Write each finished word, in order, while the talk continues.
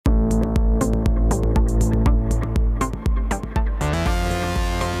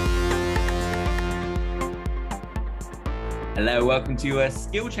Hello, welcome to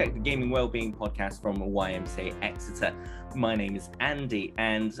Skill Check, the gaming wellbeing podcast from YMCA Exeter. My name is Andy,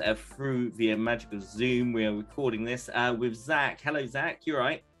 and through via magical Zoom, we are recording this with Zach. Hello, Zach. You all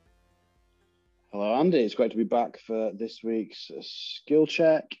right? Hello, Andy. It's great to be back for this week's Skill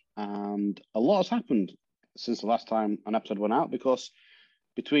Check, and a lot has happened since the last time an episode went out, because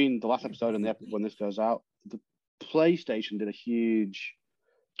between the last episode and when this goes out, the PlayStation did a huge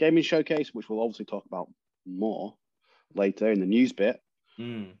gaming showcase, which we'll obviously talk about more later in the news bit.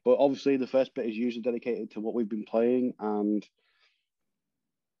 But obviously the first bit is usually dedicated to what we've been playing, and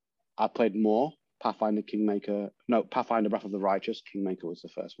I played more Pathfinder Wrath of the Righteous. Kingmaker was the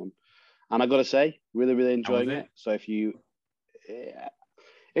first one, and I gotta say, really enjoying it. So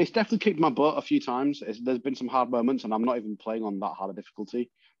it's definitely kicked my butt a few times. There's been some hard moments, and I'm not even playing on that hard a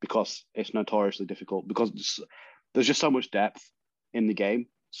difficulty because it's notoriously difficult, because there's just so much depth in the game.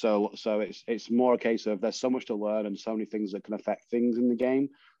 So it's more a case of there's so much to learn and so many things that can affect things in the game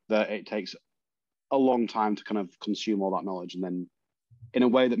that it takes a long time to kind of consume all that knowledge, and then in a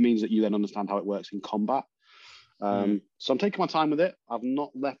way that means that you then understand how it works in combat. So I'm taking my time with it. I've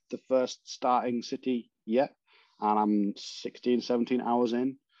not left the first starting city yet, and I'm 16, 17 hours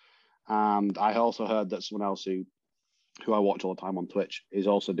in. And I also heard that someone else who I watch all the time on Twitch is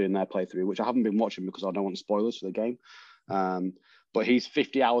also doing their playthrough, which I haven't been watching because I don't want spoilers for the game. But he's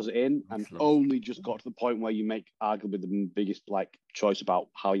 50 hours in and only just got to the point where you make arguably the biggest choice about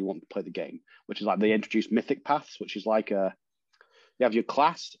how you want to play the game, which is they introduced mythic paths, which is you have your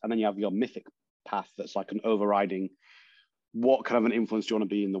class and then you have your mythic path that's like an overriding what kind of an influence do you want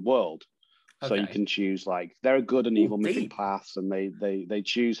to be in the world. Okay. So you can choose there are good and evil mythic paths, and they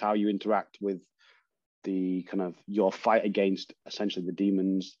choose how you interact with the kind of your fight against essentially the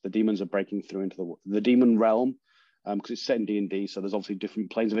demons. The demons are breaking through into the demon realm. Because it's set in D&D, so there's obviously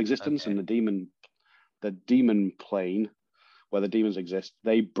different planes of existence, and the demon plane, where the demons exist,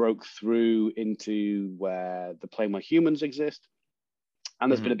 they broke through into where the plane where humans exist,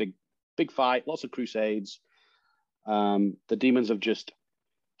 and there's been a big fight, lots of crusades. The demons have just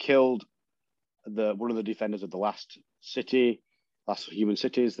killed one of the defenders of the last human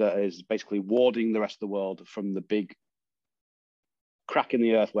cities that is basically warding the rest of the world from the big crack in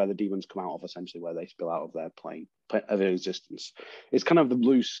the earth where the demons come out of, essentially where they spill out of their plane of their existence. It's kind of the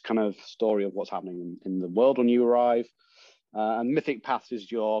loose kind of story of what's happening in the world when you arrive. And mythic paths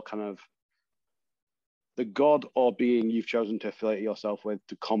is your kind of the god or being you've chosen to affiliate yourself with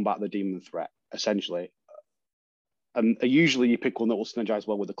to combat the demon threat, essentially. And usually you pick one that will synergize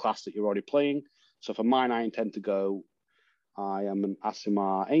well with the class that you're already playing. So for mine, I intend to go, I am an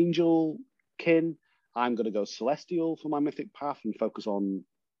Aasimar Angel kin. I'm going to go Celestial for my mythic path and focus on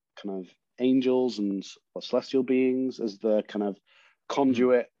kind of angels and celestial beings as the kind of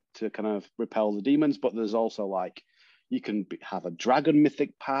conduit to kind of repel the demons. But there's also you can have a dragon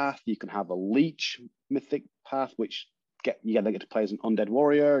mythic path, you can have a leech mythic path, which they get to play as an undead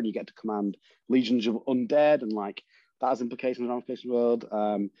warrior, and you get to command legions of undead, and that has implications in the ramification world.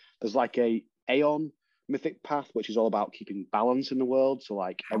 There's a Aeon mythic path, which is all about keeping balance in the world. So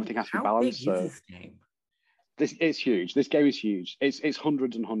everything has to be balanced. How big is this game? It's huge. This game is huge. It's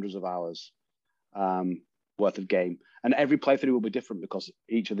hundreds and hundreds of hours worth of game, and every playthrough will be different because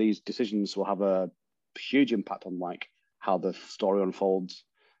each of these decisions will have a huge impact on how the story unfolds.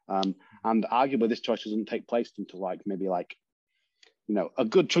 And arguably, this choice doesn't take place until maybe a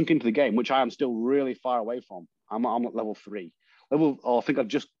good chunk into the game, which I am still really far away from. I'm at level 3. I think I've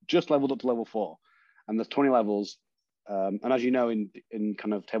just leveled up to level 4, and there's 20 levels. And as you know, in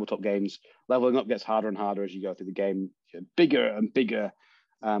kind of tabletop games, leveling up gets harder and harder as you go through the game. Bigger and bigger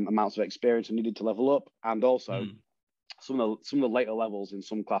amounts of experience are needed to level up, and also some of the later levels in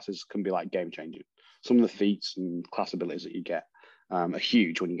some classes can be game changing. Some of the feats and class abilities that you get are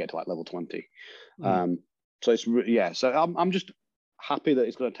huge when you get to level 20. So it's So I'm just happy that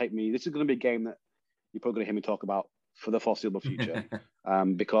it's going to take me. This is going to be a game that you're probably going to hear me talk about for the foreseeable future,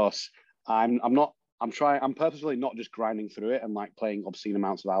 because I'm purposefully not just grinding through it and playing obscene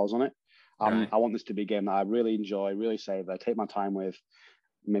amounts of hours on it. I want this to be a game that I really enjoy, really savor, take my time with,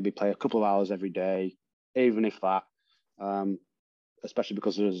 maybe play a couple of hours every day, even if that, especially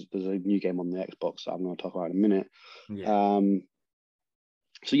because there's a new game on the Xbox that I'm going to talk about in a minute.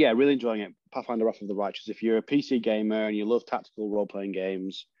 So yeah, really enjoying it. Pathfinder Wrath of the Righteous. If you're a PC gamer and you love tactical role-playing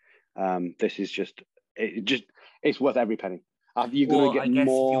games, this is it's worth every penny. You're going to get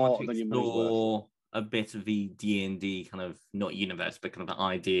more than your money's worth. A bit of the D&D kind of, not universe, but kind of the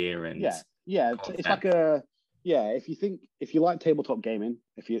idea and if you like tabletop gaming,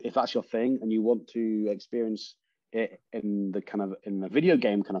 if that's your thing and you want to experience it in the video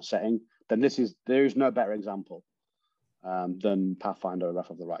game kind of setting, then there is no better example. than Pathfinder: Wrath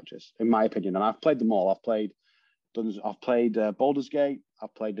of the Righteous, in my opinion. And I've played them all. I've played Baldur's Gate.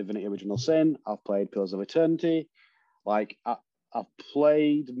 I've played Divinity: Original Sin. I've played Pillars of Eternity. Like I've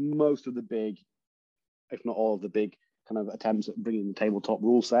played most of the big, if not all of the big, kind of attempts at bringing the tabletop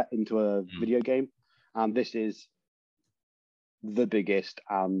rule set into a video game, and this is the biggest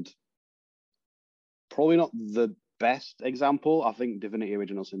and probably not the best example. I think Divinity: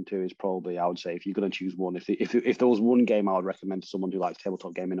 Original Sin 2 is probably, I would say, if you're going to choose one, if there was one game I would recommend to someone who likes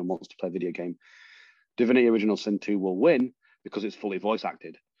tabletop gaming and wants to play video game, Divinity: Original Sin 2 will win because it's fully voice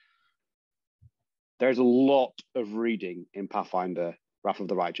acted. There's a lot of reading in Pathfinder: Wrath of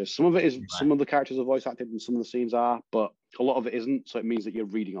the Righteous. Some of it is, right. Some of the characters are voice acted and some of the scenes are, but a lot of it isn't. So it means that you're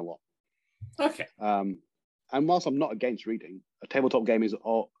reading a lot. Okay. And whilst I'm not against reading, a tabletop game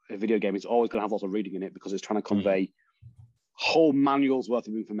a video game is always going to have lots of reading in it because it's trying to convey whole manuals worth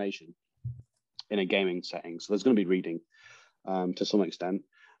of information in a gaming setting. So there's going to be reading to some extent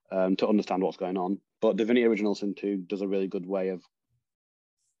to understand what's going on. But Divinity: Original Sin 2 does a really good way of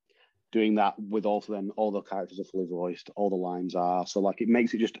doing that with also then all the characters are fully voiced, all the lines are. So like it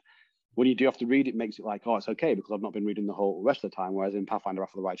makes it just, when you do have to read, it makes it like, oh, it's okay because I've not been reading the whole rest of the time. Whereas in Pathfinder: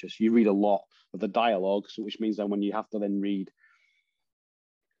 Wrath of the Righteous, you read a lot of the dialogue, so which means then when you have to then read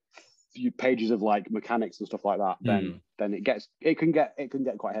a few pages of like mechanics and stuff like that, then it can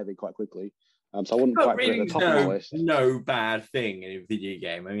get quite heavy quite quickly. So I wouldn't quite put it at the top of the list. No bad thing in a video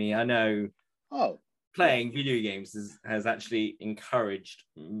game. I mean, I know playing video games has actually encouraged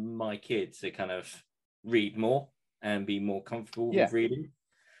my kids to kind of read more and be more comfortable with reading.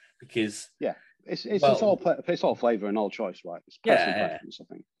 Because it's all flavor and all choice, right? It's personal preference, I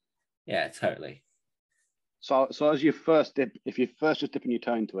think. Yeah, totally. So as your first dip, if you're just dipping your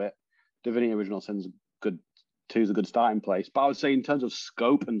toe into it, Divinity: Original Sin is a good starting place. But I would say in terms of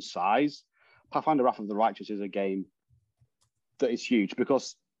scope and size, Pathfinder: Wrath of the Righteous is a game that is huge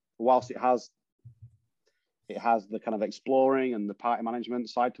because whilst it has the kind of exploring and the party management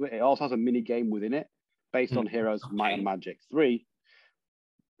side to it, it also has a mini game within it based on Heroes of Might and Magic 3.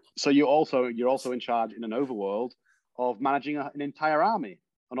 So you're also in charge in an overworld of managing an entire army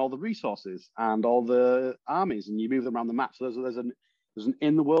and all the resources and all the armies, and you move them around the map. So there's an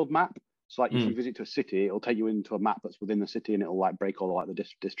in the world map. So like if you visit to a city, it'll take you into a map that's within the city, and it'll like break all the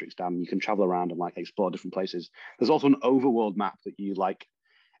districts down. You can travel around and like explore different places. There's also an overworld map that you like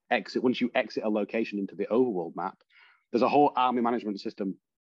exit. Once you exit a location into the overworld map, there's a whole army management system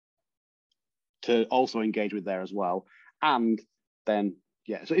to also engage with there as well. And then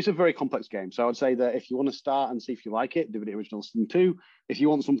so it's a very complex game. So I'd say that if you want to start and see if you like it, Divinity: Original Sin 2. If you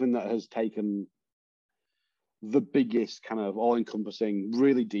want something that has taken the biggest kind of all-encompassing,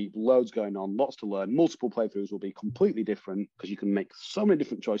 really deep, loads going on, lots to learn, multiple playthroughs will be completely different because you can make so many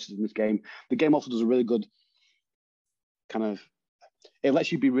different choices in this game. The game also does a really good kind of, it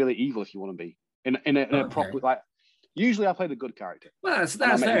lets you be really evil if you want to be in a proper, like, usually I play the good character. Well, that's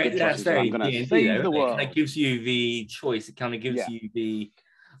very I'm going to save the world. It kind of gives you the choice. It kind of gives you the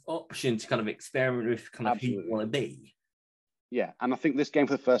option to kind of experiment with kind of who you want to be. Yeah, and I think this game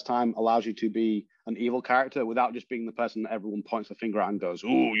for the first time allows you to be an evil character without just being the person that everyone points the finger at and goes,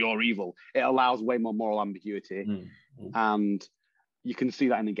 "Oh, you're evil." It allows way more moral ambiguity, and you can see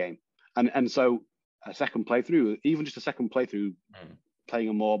that in the game. And so a second playthrough, even just a second playthrough, playing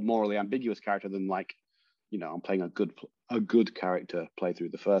a more morally ambiguous character than like, I'm playing a good character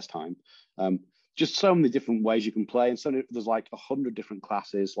playthrough the first time. Just so many different ways you can play, and so there's like 100 different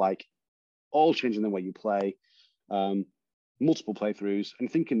classes, like all changing the way you play. Multiple playthroughs,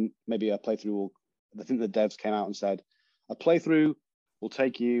 and thinking maybe a playthrough I think the devs came out and said a playthrough will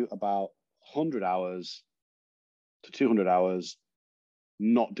take you about 100 hours to 200 hours,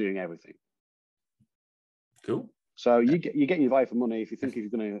 not doing everything. Cool. So you get your value for money if you think if you're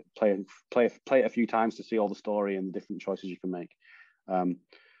going to play it a few times to see all the story and the different choices you can make.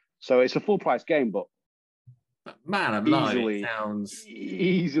 So it's a full price game, but man, I'm lying.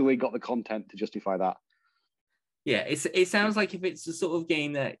 Easily got the content to justify that. Yeah, it sounds like if it's the sort of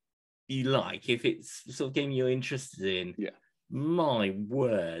game that you like, if it's the sort of game you're interested in, my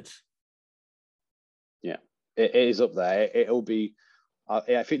word. Yeah, it is up there. It'll be,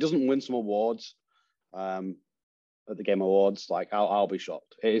 if it doesn't win some awards at the Game Awards, like I'll be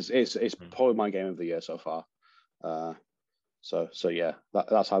shocked. It's probably my game of the year so far. So yeah,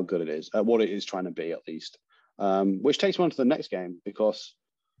 that's how good it is, what it is trying to be at least. Which takes me on to the next game, because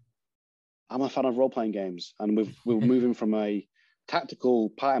I'm a fan of role-playing games, and we're moving from a tactical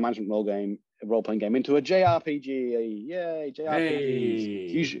party management role-playing game into a JRPG. Yay,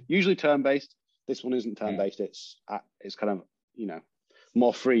 JRPGs. Hey. Usually turn-based. This one isn't turn-based. It's kind of,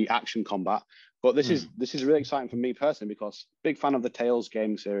 more free action combat. But this is really exciting for me personally because big fan of the Tales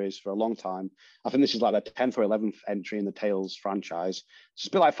game series for a long time. I think this is like the 10th or 11th entry in the Tales franchise. It's a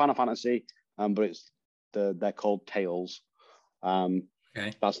bit like Final Fantasy, but they're called Tales.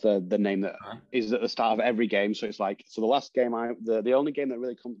 Okay. That's the name that is at the start of every game. So it's like, so the last game the only game that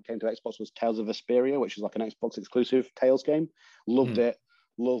really came to Xbox was Tales of Vesperia, which is like an Xbox exclusive Tales game. Loved it.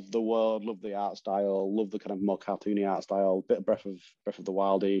 Loved the world, loved the art style, loved the kind of more cartoony art style, bit of Breath of the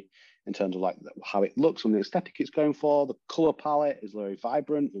Wildy in terms of like how it looks and the aesthetic it's going for. The color palette is very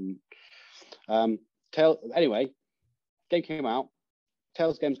vibrant and anyway, game came out.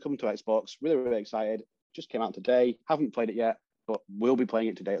 Tales game's coming to Xbox. Really, really excited. Just came out today. Haven't played it yet, but we'll be playing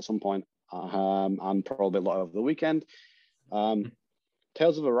it today at some point, and probably a lot over the weekend.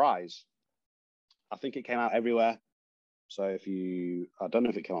 Tales of Arise. I think it came out everywhere. So I don't know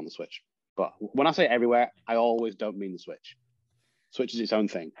if it came on the Switch, but when I say everywhere, I always don't mean the Switch. Switch is its own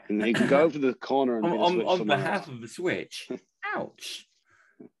thing, and you can go over to the corner and on behalf of the Switch. Ouch.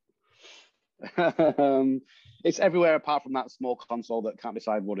 It's everywhere apart from that small console that can't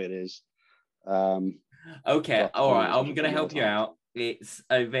decide what it is. Okay, all right. I'm going to help you out. It's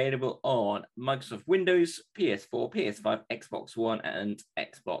available on Microsoft Windows, PS4, PS5, Xbox One, and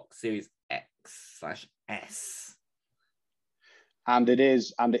Xbox Series X/S. And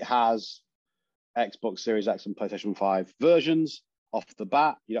it has Xbox Series X and PlayStation 5 versions off the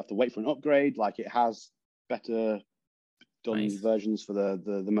bat. You have to wait for an upgrade. Like, it has better done versions for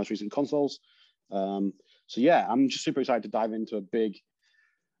the most recent consoles. So yeah, I'm just super excited to dive into a big.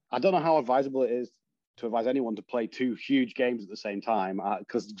 I don't know how advisable it is to advise anyone to play two huge games at the same time,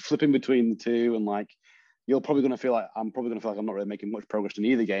 because flipping between the two and like, I'm probably going to feel like I'm not really making much progress in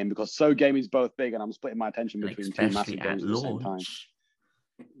either game because game is both big and I'm splitting my attention between two massive games at the same time.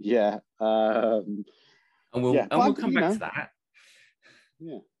 Yeah. And we'll come back to that.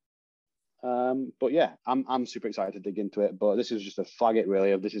 Yeah. But yeah, I'm super excited to dig into it. But this is just a flag it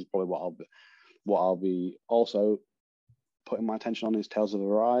really. This is probably what I'll be also putting my attention on is Tales of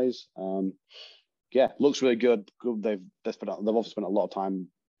Arise. Yeah, looks really good. They've obviously spent a lot of time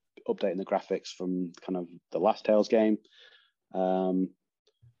updating the graphics from kind of the last Tales game.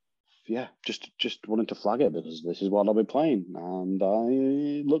 Yeah, just wanted to flag it because this is what I'll be playing, and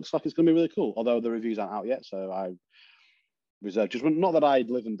it looks like it's going to be really cool. Although the reviews aren't out yet, so I reserve judgment. Not that I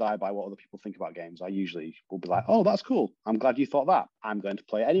live and die by what other people think about games. I usually will be like, "Oh, that's cool. I'm glad you thought that. I'm going to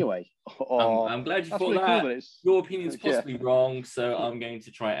play it anyway." I'm glad you thought really that. Cool, your opinion's possibly wrong, so I'm going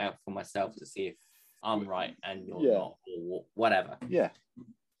to try it out for myself to see if I'm right and you're not, or whatever. Yeah.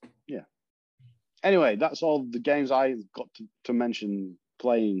 Anyway, that's all the games I got to mention.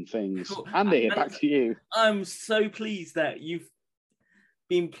 Playing things. Cool. Andy, back to you. I'm so pleased that you've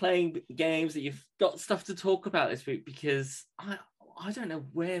been playing games, that you've got stuff to talk about this week, because I don't know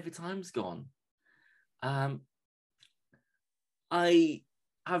where the time's gone. I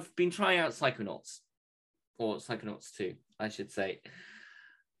have been trying out Psychonauts, or Psychonauts 2, I should say.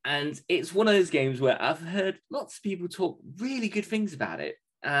 And it's one of those games where I've heard lots of people talk really good things about it.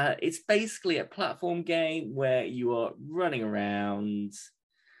 It's basically a platform game where you are running around.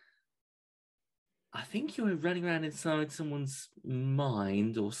 I think you were running around inside someone's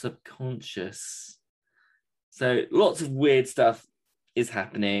mind or subconscious. So lots of weird stuff is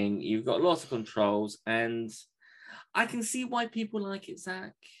happening. You've got lots of controls, and I can see why people like it,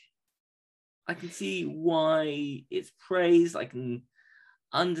 Zach. I can see why it's praised. I can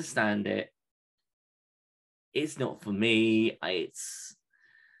understand it. It's not for me.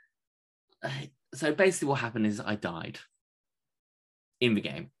 So basically what happened is I died in the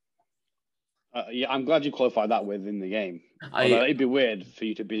game. Yeah, I'm glad you qualified that within the game. Although it'd be weird for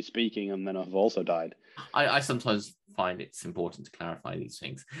you to be speaking and then I've also died. I sometimes find it's important to clarify these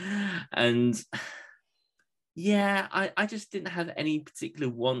things. And yeah, I just didn't have any particular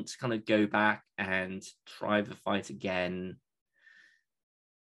want to kind of go back and try the fight again.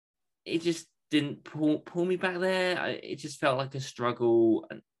 It just didn't pull me back there. It just felt like a struggle.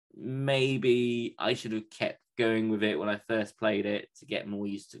 And maybe I should have kept going with it when I first played it to get more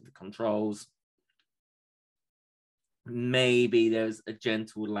used to the controls. Maybe there was a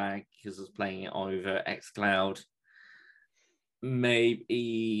gentle lag because I was playing it over xCloud.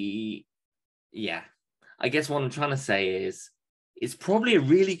 Maybe, yeah. I guess what I'm trying to say is it's probably a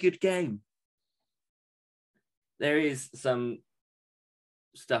really good game. There is some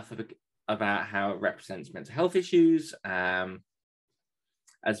stuff about how it represents mental health issues, as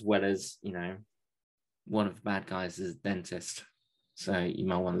well as, one of the bad guys is a dentist. So you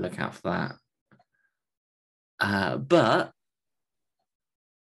might want to look out for that. But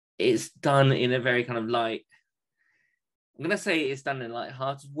it's done in a very kind of light I'm going to say it's done in a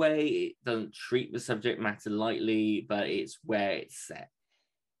light-hearted way. It doesn't treat the subject matter lightly, but it's where it's set.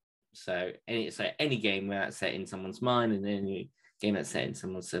 So any game where that's set in someone's mind and any game that's set in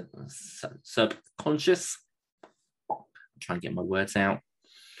someone's subconscious, I'm trying to get my words out,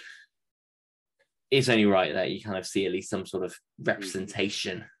 it's only right that you kind of see at least some sort of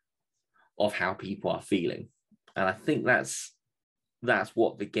representation of how people are feeling. And I think that's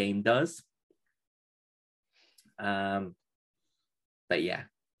what the game does. But yeah,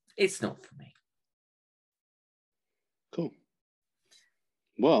 it's not for me. Cool.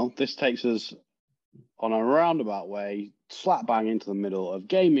 Well, this takes us on a roundabout way, slap bang into the middle of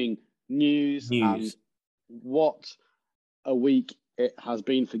gaming news. And what a week it has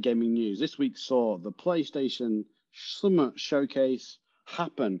been for gaming news. This week saw the PlayStation Summer Showcase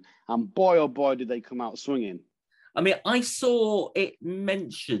happen, and boy, oh boy, did they come out swinging. I mean, I saw it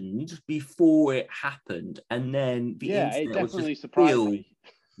mentioned before it happened, and then the internet it definitely was just surprised filled me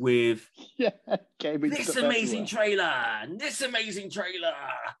with this amazing trailer,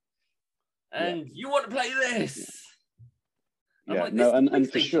 and you want to play this. Yeah, and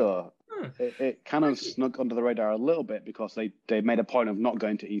for sure, it kind of snuck under the radar a little bit because they made a point of not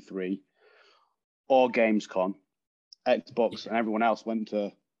going to E3 or Gamescom. Xbox and everyone else went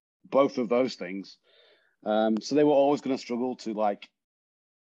to both of those things. So they were always going to struggle to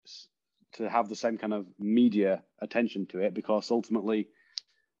have the same kind of media attention to it, because ultimately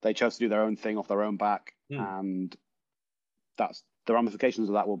they chose to do their own thing off their own back. And that's the ramifications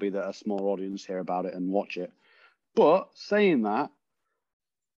of that will be that a smaller audience hear about it and watch it. But saying that,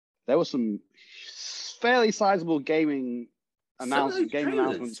 there were some fairly sizable gaming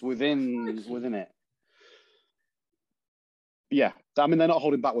announcements within it. Yeah, I mean, they're not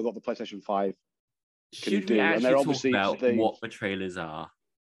holding back with what the PlayStation 5 Should we actually talk about what the trailers are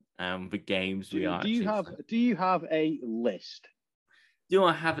and the games we are? Do you have a list? Do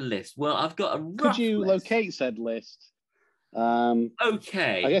I have a list? Well, I've got a rough Could you list. locate said list?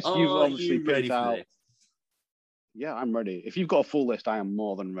 Okay. I guess you've obviously ready picked out. This? Yeah, I'm ready. If you've got a full list, I am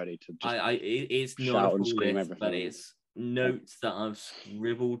more than ready to just it's shout not a and full scream list, everything. but it's notes that I've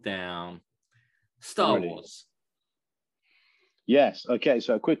scribbled down. Star Wars. Yes. Okay.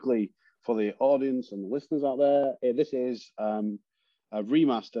 So quickly for the audience and the listeners out there, this is a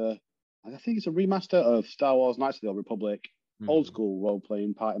remaster. I think it's a remaster of Star Wars: Knights of the Old Republic, old school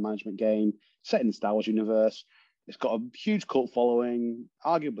role-playing party management game set in the Star Wars universe. It's got a huge cult following,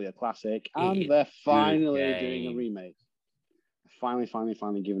 arguably a classic, and they're finally doing a remake. Finally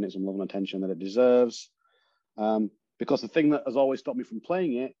giving it some love and attention that it deserves. Because the thing that has always stopped me from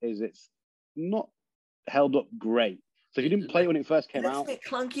playing it is it's not held up great. So if you didn't play it when it first came out, it's a bit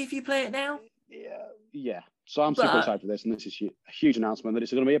clunky if you play it now. Yeah. So I'm super excited for this, and this is a huge announcement that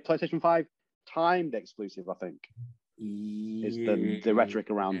it's going to be a PlayStation 5 timed exclusive. I think is the rhetoric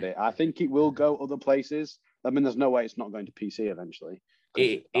around it. I think it will go other places. I mean, there's no way it's not going to PC eventually.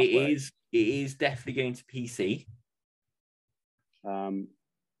 It is definitely going to PC. Don't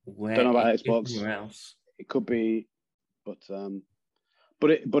know about Xbox. Else. It could be, but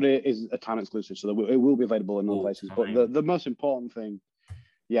it is a time exclusive, so it will be available in other places. But the most important thing,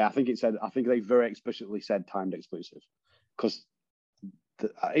 I think they very explicitly said timed exclusive, because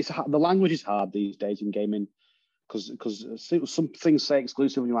the language is hard these days in gaming, because some things say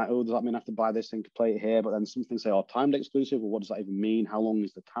exclusive and you're like, oh, does that mean I have to buy this thing to play it here? But then some things say, timed exclusive. Well, what does that even mean? How long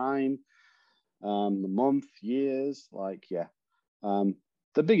is the time? The month, years,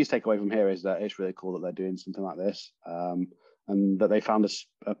 the biggest takeaway from here is that it's really cool that they're doing something like this, and that they found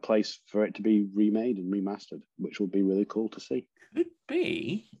a place for it to be remade and remastered, which will be really cool to see. Could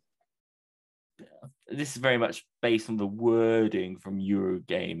be. This is very much based on the wording from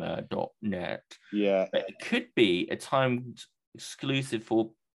Eurogamer.net. Yeah. But it could be a timed exclusive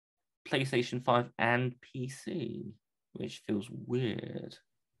for PlayStation 5 and PC, which feels weird.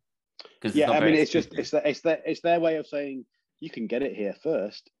 Yeah, I mean, it's their way of saying you can get it here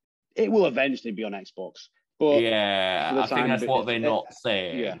first. It will eventually be on Xbox. But I think that's what they're not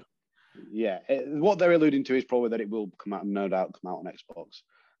saying. Yeah. What they're alluding to is probably that it will come out, no doubt, come out on Xbox.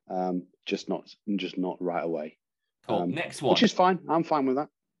 Just not right away. Cool. Next one, which is fine. I'm fine with that.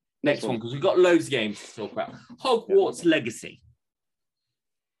 Next one, because we've got loads of games to talk about. Hogwarts Legacy.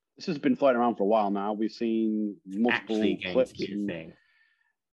 This has been floating around for a while now. We've seen multiple clips.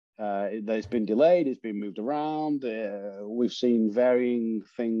 It's been delayed. It's been moved around. We've seen varying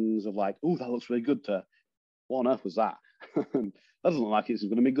things of like, oh, that looks really good. To what on earth was that? That doesn't look like it's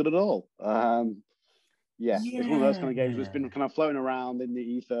going to be good at all. It's one of those kind of games that's been kind of floating around in the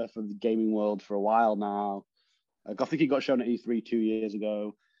ether for the gaming world for a while now. I think it got shown at E3 2 years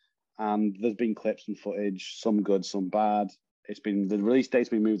ago, and there's been clips and footage, some good, some bad. The release date's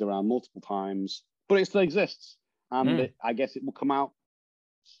been moved around multiple times, but it still exists, and I guess it will come out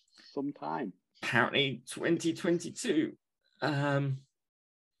sometime. Apparently 2022.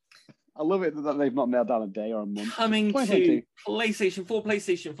 I love it that they've not nailed down a day or a month. Coming to PlayStation 4,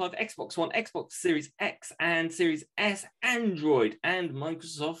 PlayStation 5, Xbox One, Xbox Series X and Series S, Android, and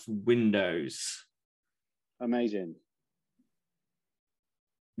Microsoft Windows. Amazing.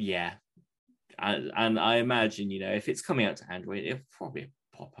 Yeah. And I imagine, if it's coming out to Android, it'll probably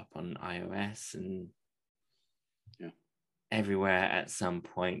pop up on iOS and everywhere at some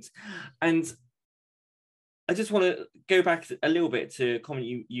point. And I just want to go back a little bit to a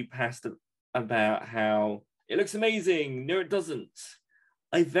comment you passed about how it looks amazing. No, it doesn't.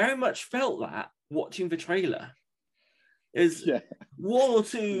 I very much felt that watching the trailer. There's one or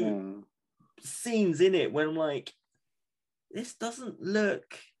two scenes in it when I'm like, this doesn't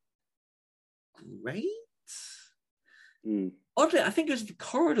look great. Oddly, I think it was the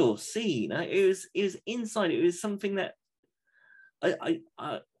corridor scene. It was inside. It was something that I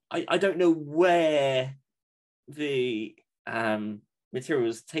don't know where the material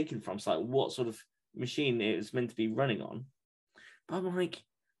was taken from. So like what sort of machine it was meant to be running on. But I'm like,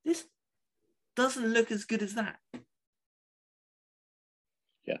 this doesn't look as good as that.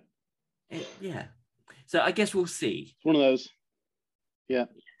 Yeah. So I guess we'll see. It's one of those. Yeah.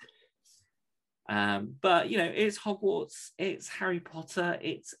 But it's Hogwarts, it's Harry Potter,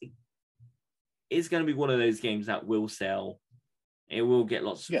 it's going to be one of those games that will sell. It will get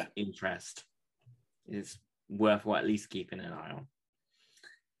lots of interest. It's worthwhile at least keeping an eye on.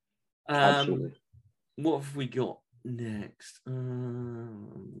 Absolutely. What have we got next?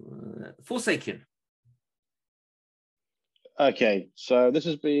 Forsaken. Okay, so this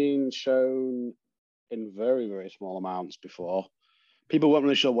has been shown in very, very small amounts before. People weren't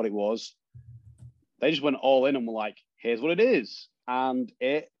really sure what it was. They just went all in and were like, here's what it is. And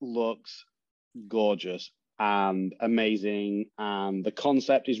it looks gorgeous and amazing. And the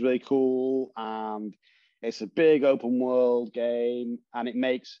concept is really cool. And it's a big open world game. And it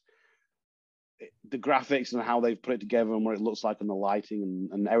makes the graphics and how they've put it together and what it looks like and the lighting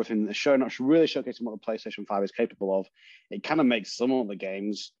and everything that's showing up, really showcasing what the PlayStation 5 is capable of. It kind of makes some of the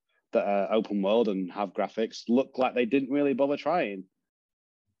games that are open world and have graphics look like they didn't really bother trying.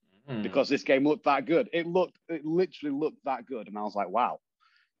 Because this game looked that good. It literally looked that good. And I was like, wow,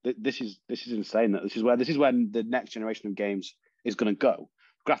 this is insane. This is when the next generation of games is going to go.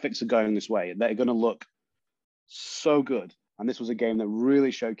 Graphics are going this way. They're going to look so good. And this was a game that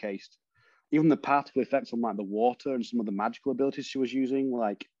really showcased even the particle effects on like the water and some of the magical abilities she was using.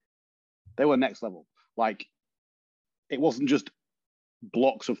 Like they were next level. Like it wasn't just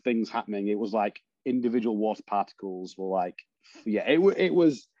blocks of things happening. It was like individual water particles were like, it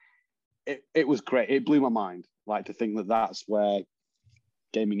was great. It blew my mind. Like to think that that's where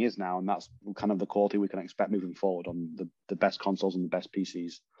gaming is now, and that's kind of the quality we can expect moving forward on the best consoles and the best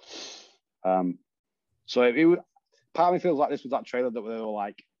PCs. So part of me feels like this was that trailer that they were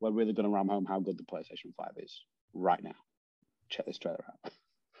like, we're really going to ram home how good the PlayStation 5 is right now. Check this trailer out.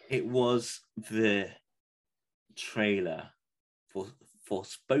 It was the trailer for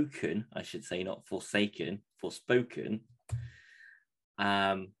Forspoken, I should say, not Forsaken, Forspoken,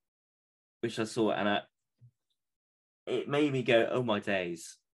 which I saw, and it made me go, oh my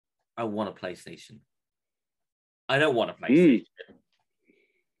days, I want a PlayStation. I don't want a PlayStation,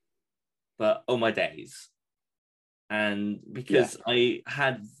 but oh my days. And because I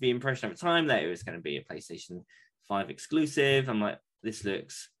had the impression at the time that it was going to be a PlayStation 5 exclusive, I'm like, this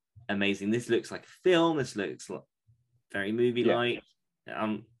looks amazing. This looks like a film. This looks like very movie-like.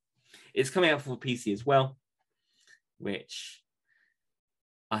 It's coming out for PC as well, which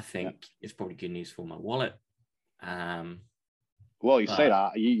I think is probably good news for my wallet. Well, you say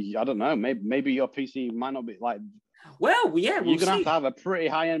that. I don't know. Maybe your PC might not be like. Well, yeah, you're going to have a pretty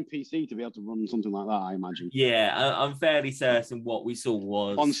high-end PC to be able to run something like that, I imagine. Yeah, I'm fairly certain what we saw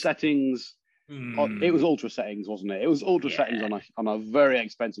was... On settings, it was ultra settings, wasn't it? It was ultra settings on a very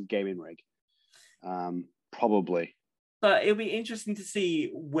expensive gaming rig. Probably. But it'll be interesting to see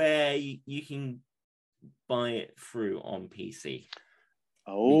where you can buy it through on PC.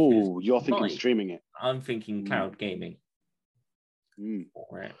 Oh, you're thinking streaming it. I'm thinking cloud gaming.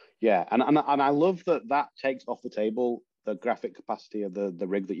 Yeah, and I love that takes off the table the graphic capacity of the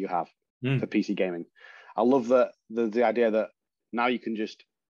rig that you have for PC gaming. I love that the idea that now you can just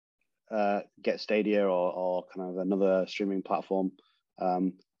get Stadia or kind of another streaming platform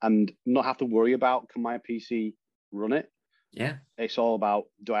and not have to worry about, can my PC run it? Yeah. It's all about,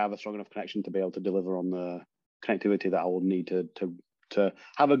 do I have a strong enough connection to be able to deliver on the connectivity that I will need to to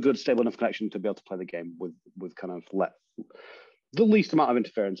have a good stable enough connection to be able to play the game with kind of the least amount of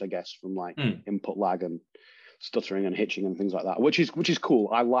interference, I guess, from like input lag and stuttering and hitching and things like that, which is cool.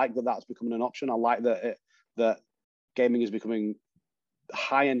 I like that that's becoming an option. I like that gaming is becoming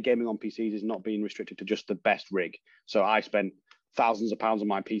high-end gaming on PCs is not being restricted to just the best rig. So I spent thousands of pounds on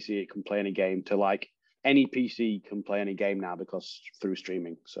my PC, it can play any game, to like any PC can play any game now because through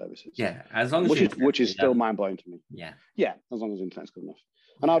streaming services. Yeah, as long as which is still mind-blowing to me. Yeah, as long as the internet's good enough.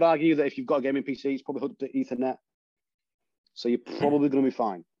 And I would argue that if you've got a gaming PC, it's probably hooked to Ethernet, so you're probably going to be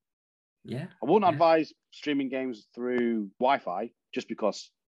fine. Yeah, I wouldn't advise streaming games through Wi-Fi just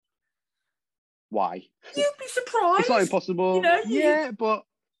because. Why? You'd be surprised. It's not impossible. You know, but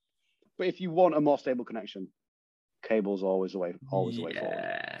if you want a more stable connection, cable's always the way forward.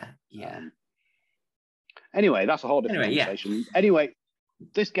 Yeah. Anyway, that's a whole different conversation. Anyway,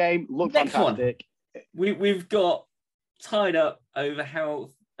 this game looked fantastic. We've got tied up over how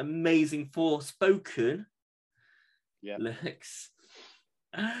amazing Forspoken looks.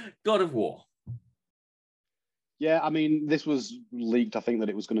 God of War. Yeah, I mean, this was leaked. I think that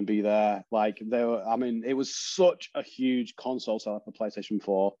it was going to be there. It was such a huge console seller for PlayStation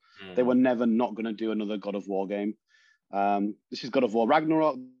 4. They were never not going to do another God of War game. This is God of War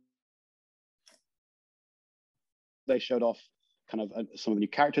Ragnarok. They showed off kind of some of the new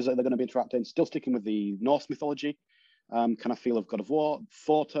characters that they're going to be interacting, still sticking with the Norse mythology kind of feel of God of War.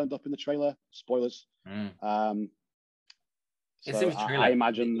 Thor turned up in the trailer. Spoilers. So I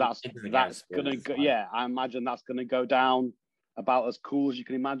imagine that's gonna go. Yeah, I imagine that's gonna go down about as cool as you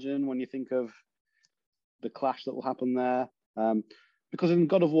can imagine when you think of the clash that will happen there. Because in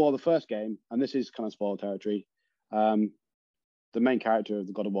God of War, the first game, and this is kind of spoiler territory, the main character of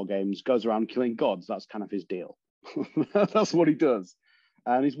the God of War games goes around killing gods. That's kind of his deal. That's what he does,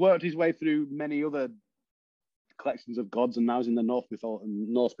 and he's worked his way through many other collections of gods, and now he's in the Norse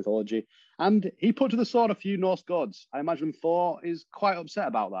mythology. And he put to the sword a few Norse gods. I imagine Thor is quite upset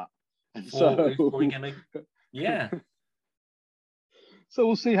about that. And so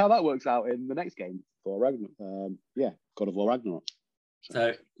we'll see how that works out in the next game for Ragnarok. God of War Ragnarok.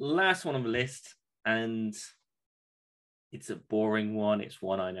 So last one on the list, and it's a boring one. It's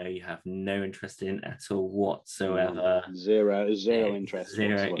one I know you have no interest in at all whatsoever. Zero interest.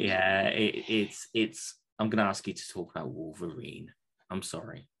 Zero. Yeah, it's. I'm going to ask you to talk about Wolverine. I'm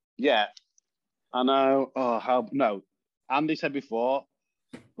sorry. Yeah, I know. No. Andy said before,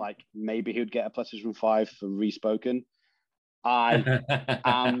 like, maybe he would get a PlayStation 5 for Respoken. I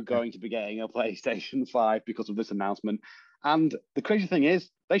am going to be getting a PlayStation 5 because of this announcement. And the crazy thing is,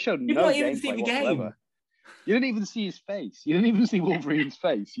 they showed no gameplay whatsoever. You didn't even see his face. You didn't even see Wolverine's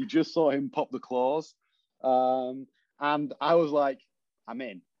face. You just saw him pop the claws. And I was like, I'm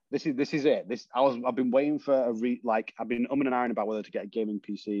in. This is it. I've been waiting for I've been umming and ahhing about whether to get a gaming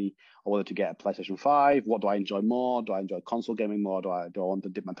PC or whether to get a PlayStation 5. What do I enjoy more? Do I enjoy console gaming more? Do I want to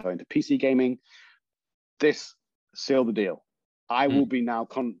dip my toe into PC gaming? This sealed the deal. I will be now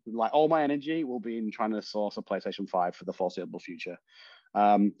all my energy will be in trying to source a PlayStation 5 for the foreseeable future.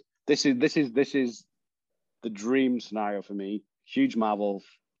 This is the dream scenario for me. Huge Marvel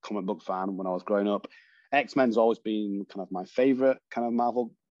comic book fan when I was growing up. X-Men's always been kind of my favorite kind of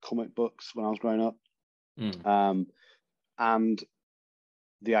Marvel comic books when I was growing up. And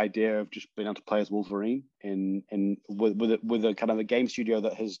the idea of just being able to play as Wolverine with a kind of a game studio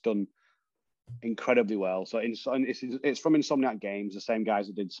that has done incredibly well. So it's from Insomniac Games, the same guys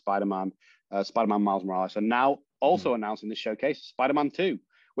that did Spider-Man Miles Morales, and now also announcing this showcase Spider-Man 2,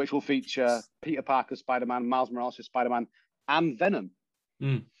 which will feature Peter Parker Spider-Man, Miles Morales Spider-Man, and Venom.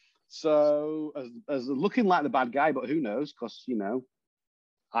 So as looking like the bad guy, but who knows? Because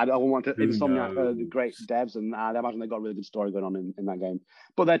I don't want to Insomniac, the great devs, and I imagine they've got a really good story going on in that game.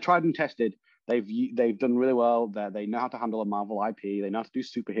 But they're tried and tested. They've done really well. They know how to handle a Marvel IP. They know how to do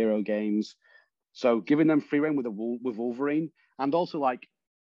superhero games. So giving them free reign with Wolverine, and also like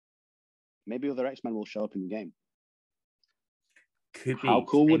maybe other X-Men will show up in the game. How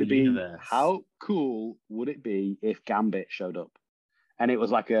cool would it be? How cool would it be if Gambit showed up? And it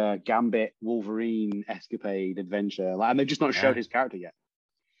was like a Gambit Wolverine escapade adventure, and they've just not showed his character yet.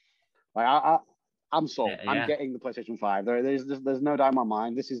 Like I'm sold. Yeah. I'm getting the PlayStation 5. There's no doubt in my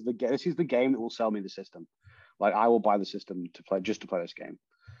mind. This is the game that will sell me the system. Like I will buy the system to play this game.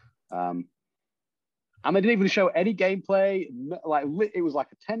 And they didn't even show any gameplay. Like it was like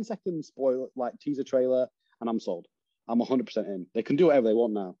a 10-second spoiler, like teaser trailer, and I'm sold. I'm 100% in. They can do whatever they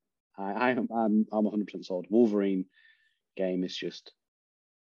want now. I'm 100% sold. Wolverine game is just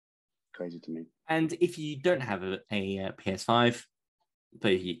crazy to me. And if you don't have a PS5,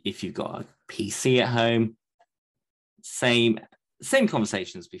 but if you've got a PC at home, same same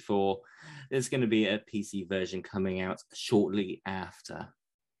conversations before. There's going to be a PC version coming out shortly after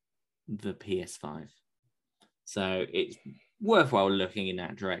the PS5. So it's worthwhile looking in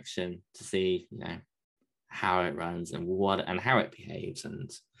that direction to see, how it runs and how it behaves, and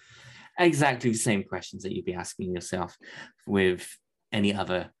exactly the same questions that you'd be asking yourself with any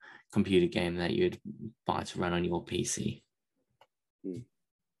other computer game that you'd buy to run on your PC.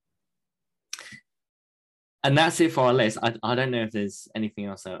 And that's it for our list. I don't know if there's anything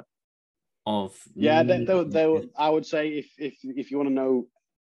else of. Yeah, I would say if you want to know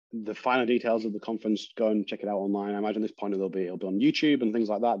the finer details of the conference, go and check it out online. I imagine at this point it'll be on YouTube and things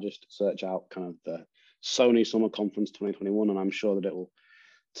like that. Just search out kind of the Sony Summer Conference 2021, and I'm sure that it will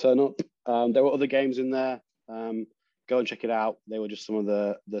turn up. There were other games in there. Go and check it out. They were just some of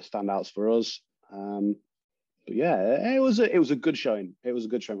the standouts for us. But yeah, it was a good showing. It was a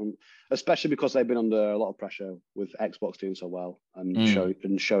good showing, especially because they've been under a lot of pressure with Xbox doing so well and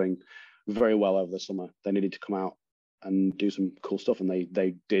showing very well over the summer. They needed to come out and do some cool stuff, and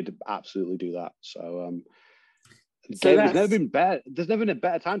they did absolutely do that. So there's never been better. There's never been a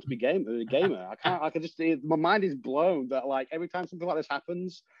better time to be a gamer. I can just see my mind is blown that like every time something like this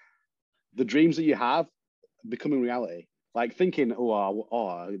happens, the dreams that you have becoming reality. Like thinking,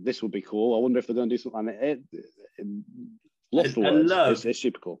 this would be cool. I wonder if they're going to do something. It's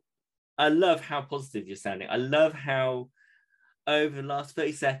super cool. I love how positive you're sounding. I love how over the last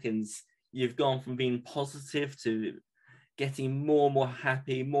 30 seconds you've gone from being positive to getting more and more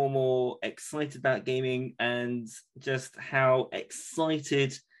happy, more and more excited about gaming, and just how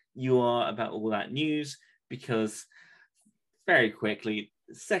excited you are about all that news. Because very quickly,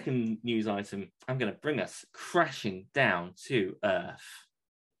 second news item, I'm going to bring us crashing down to earth.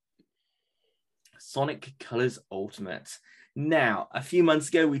 Sonic Colors Ultimate. Now, a few months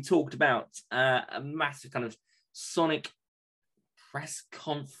ago, we talked about a massive kind of Sonic press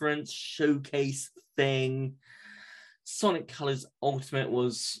conference showcase thing. Sonic Colors Ultimate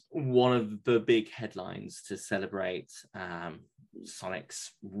was one of the big headlines to celebrate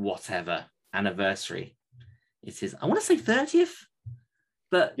Sonic's whatever anniversary. It is, I want to say 30th,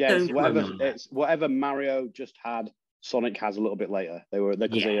 but yeah, it's whatever Mario just had. Sonic has a little bit later. They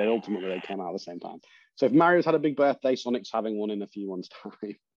ultimately they came out at the same time. So if Mario's had a big birthday, Sonic's having one in a few months'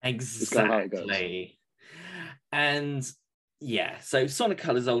 time. Exactly. And yeah, so Sonic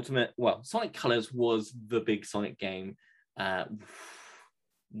Colors Ultimate. Well, Sonic Colors was the big Sonic game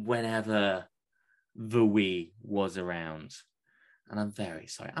whenever the Wii was around. And I'm very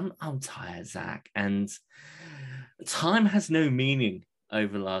sorry. I'm tired, Zach. And time has no meaning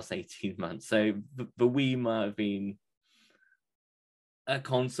over the last 18 months. So the Wii might have been a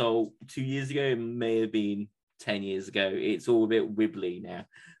console 2 years ago. It may have been 10 years ago. It's all a bit wibbly now.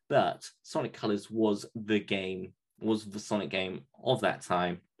 But Sonic Colors was the Sonic game of that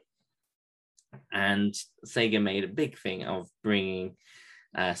time. And Sega made a big thing of bringing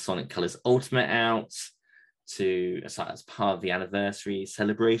Sonic Colors Ultimate out as part of the anniversary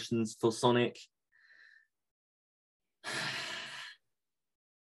celebrations for Sonic.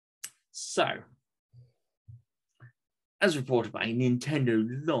 So, as reported by Nintendo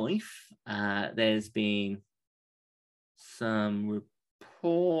Life, there's been some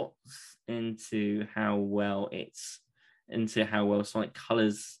reports into how well Sonic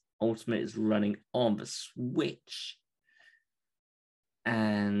Colors Ultimate is running on the Switch.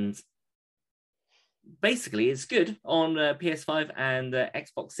 And basically, it's good on PS5 and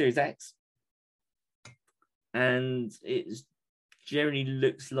Xbox Series X. And it generally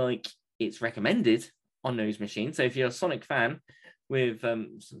looks like it's recommended on those machines. So if you're a Sonic fan with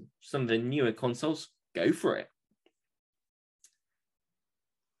some of the newer consoles, go for it.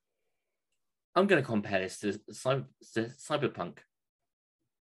 I'm going to compare this to Cyberpunk,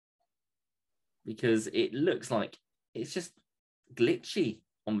 because it looks like it's just glitchy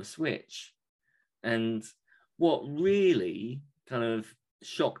on the Switch. And what really kind of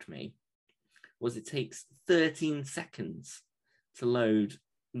shocked me was it takes 13 seconds to load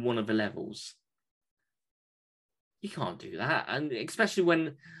one of the levels. You can't do that. And especially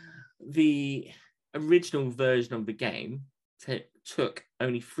when the original version of the game took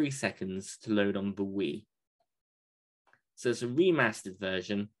only 3 seconds to load on the Wii. So it's a remastered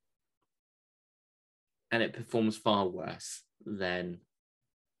version, and it performs far worse than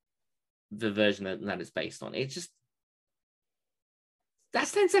the version that it's based on. It's just,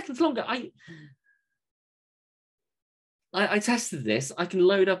 that's 10 seconds longer. I tested this. I can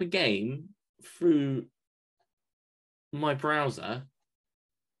load up a game through my browser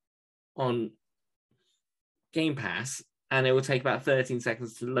on Game Pass, and it will take about 13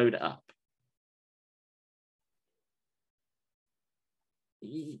 seconds to load it up.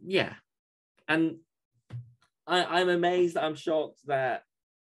 Yeah. And I'm amazed, I'm shocked that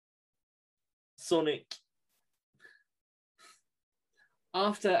Sonic,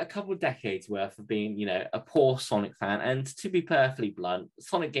 after a couple of decades worth of being, a poor Sonic fan, and to be perfectly blunt,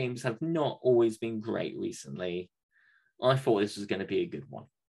 Sonic games have not always been great recently. I thought this was going to be a good one.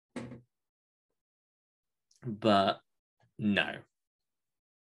 But no.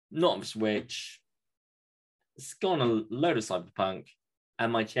 Not on Switch. It's gone a load of Cyberpunk,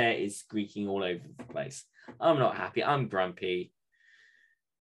 and my chair is squeaking all over the place. I'm not happy. I'm grumpy.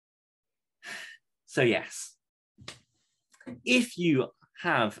 So yes, if you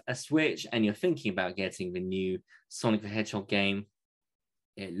have a Switch and you're thinking about getting the new Sonic the Hedgehog game,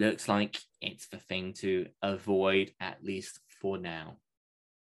 it looks like it's the thing to avoid, at least for now.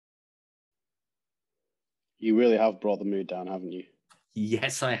 You really have brought the mood down, haven't you?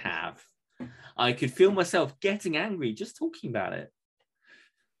 Yes, I have. I could feel myself getting angry just talking about it.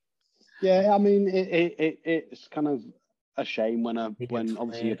 Yeah, I mean, it's kind of a shame when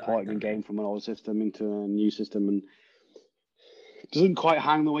obviously you're porting a game from an old system into a new system and it doesn't quite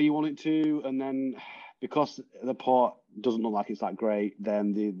hang the way you want it to, and then because the port doesn't look like it's that great,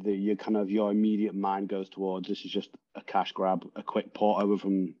 then your immediate mind goes towards this is just a cash grab, a quick port over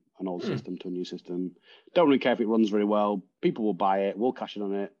from an old system to a new system. Don't really care if it runs very well. People will buy it, we'll cash in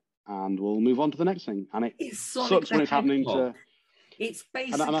on it, and we'll move on to the next thing. And it sucks when it's happening to. It's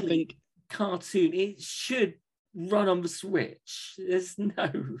basically and I think cartoon. It should run on the Switch. There's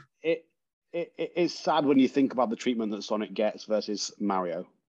no. It's sad when you think about the treatment that Sonic gets versus Mario.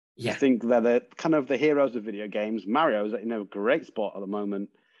 Yeah. I think they're the heroes of video games. Mario's in a great spot at the moment,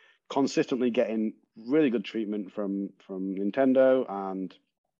 consistently getting really good treatment from Nintendo, and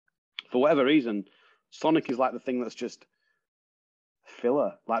for whatever reason, Sonic is like the thing that's just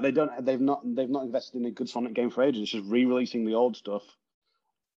filler. Like they've not invested in a good Sonic game for ages. It's just re-releasing the old stuff.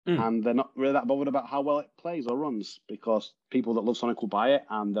 And they're not really that bothered about how well it plays or runs, because people that love Sonic will buy it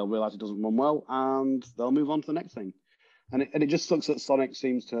and they'll realize it doesn't run well and they'll move on to the next thing. And it just sucks that Sonic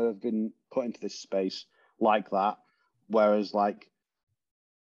seems to have been put into this space like that, whereas like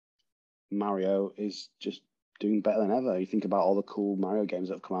Mario is just doing better than ever. You think about all the cool Mario games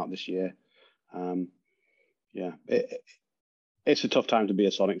that have come out this year. It's a tough time to be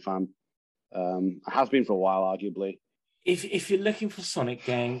a Sonic fan. It has been for a while, arguably. If you're looking for a Sonic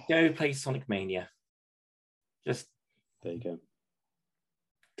game, go play Sonic Mania. Just there you go.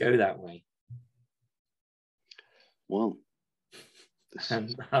 Go that way. Well,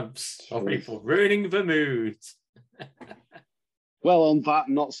 and I'm sorry for ruining the mood. Well, on that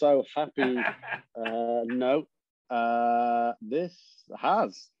not so happy note, this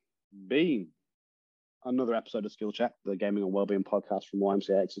has been another episode of Skill Check, the gaming and wellbeing podcast from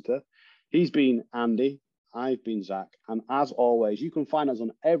YMCA Exeter. He's been Andy. I've been Zach. And as always, you can find us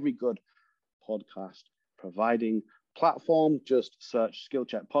on every good podcast providing platform. Just search Skill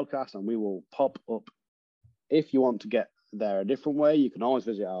Check Podcast and we will pop up. If you want to get there a different way, you can always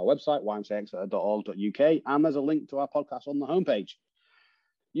visit our website, ymcaexeter.org.uk, and there's a link to our podcast on the homepage.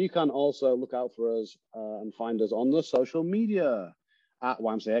 You can also look out for us and find us on the social media at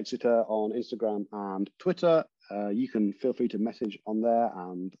YMCA Exeter on Instagram and Twitter. You can feel free to message on there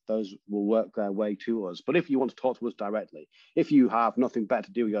and those will work their way to us. But if you want to talk to us directly, if you have nothing better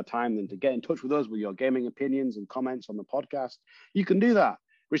to do with your time than to get in touch with us with your gaming opinions and comments on the podcast, you can do that.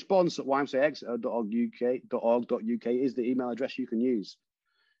 Response at ymcaexeter.org.uk is the email address you can use.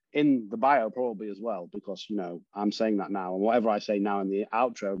 In the bio probably as well, because, you know, I'm saying that now. And whatever I say now in the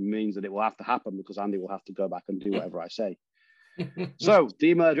outro means that it will have to happen because Andy will have to go back and do whatever I say. So the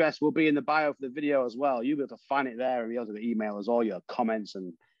email address will be in the bio for the video as well. You'll be able to find it there and be able to email us all your comments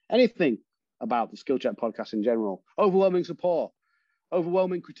and anything about the Skill Check podcast in general. Overwhelming support,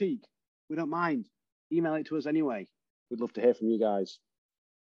 overwhelming critique. We don't mind. Email it to us anyway. We'd love to hear from you guys.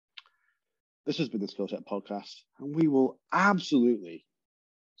 This has been the Skill Check podcast, and we will absolutely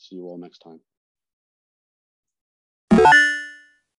see you all next time.